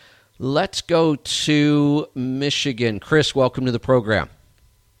Let's go to Michigan. Chris, welcome to the program.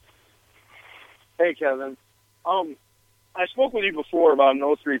 Hey, Kevin. I spoke with you before about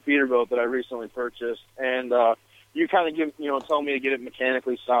an '03 Peterbilt that I recently purchased, and you kind of tell me to get it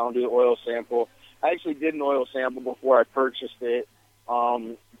mechanically sound, do the oil sample. I actually did an oil sample before I purchased it.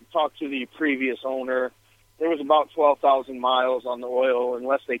 Talked to the previous owner. There was about 12,000 miles on the oil,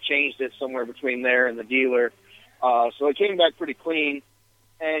 unless they changed it somewhere between there and the dealer. So it came back pretty clean.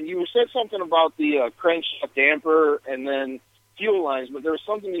 And you said something about the crankshaft damper and then fuel lines, but there was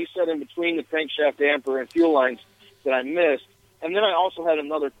something you said in between the crankshaft damper and fuel lines that I missed. And then I also had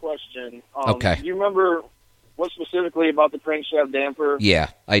another question. Okay. Do you remember what specifically about the crankshaft damper? Yeah,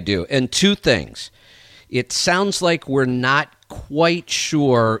 I do. And two things. It sounds like we're not quite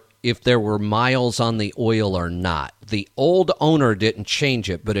sure if there were miles on the oil or not. The old owner didn't change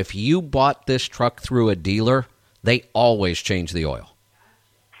it, but if you bought this truck through a dealer, they always change the oil.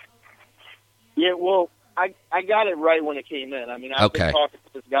 Yeah, well, I got it right when it came in. I mean, I've been talking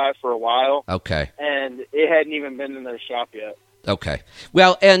to this guy for a while. Okay. And it hadn't even been in their shop yet. Okay.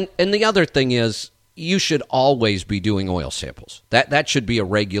 Well, and the other thing is, you should always be doing oil samples. That should be a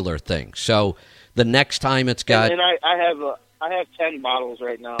regular thing. So the next time it's got... And I have 10 bottles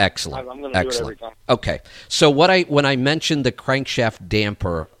right now. Excellent. I'm going to do it every time. Okay. So when I mentioned the crankshaft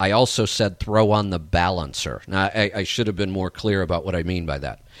damper, I also said throw on the balancer. Now, I should have been more clear about what I mean by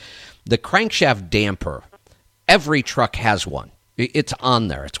that. The crankshaft damper, every truck has one. It's on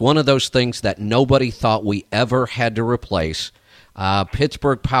there. It's one of those things that nobody thought we ever had to replace.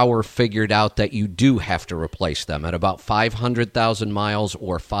 Pittsburgh Power figured out that you do have to replace them at about 500,000 miles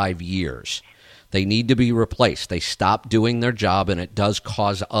or 5 years. They need to be replaced. They stop doing their job, and it does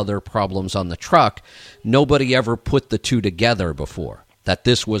cause other problems on the truck. Nobody ever put the two together before, that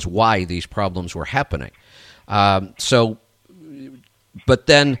this was why these problems were happening. But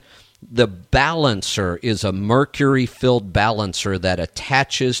then the balancer is a mercury-filled balancer that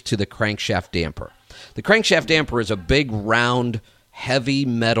attaches to the crankshaft damper. The crankshaft damper is a big, round, heavy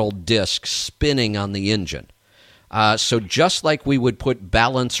metal disc spinning on the engine. So just like we would put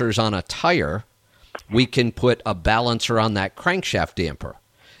balancers on a tire, we can put a balancer on that crankshaft damper,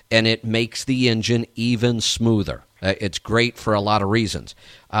 and it makes the engine even smoother. It's great for a lot of reasons.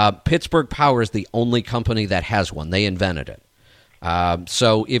 Pittsburgh Power is the only company that has one. They invented it.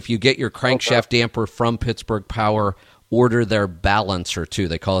 So if you get your crankshaft damper from Pittsburgh Power, order their balancer too.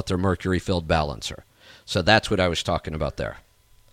 They call it their mercury-filled balancer. So that's what I was talking about there.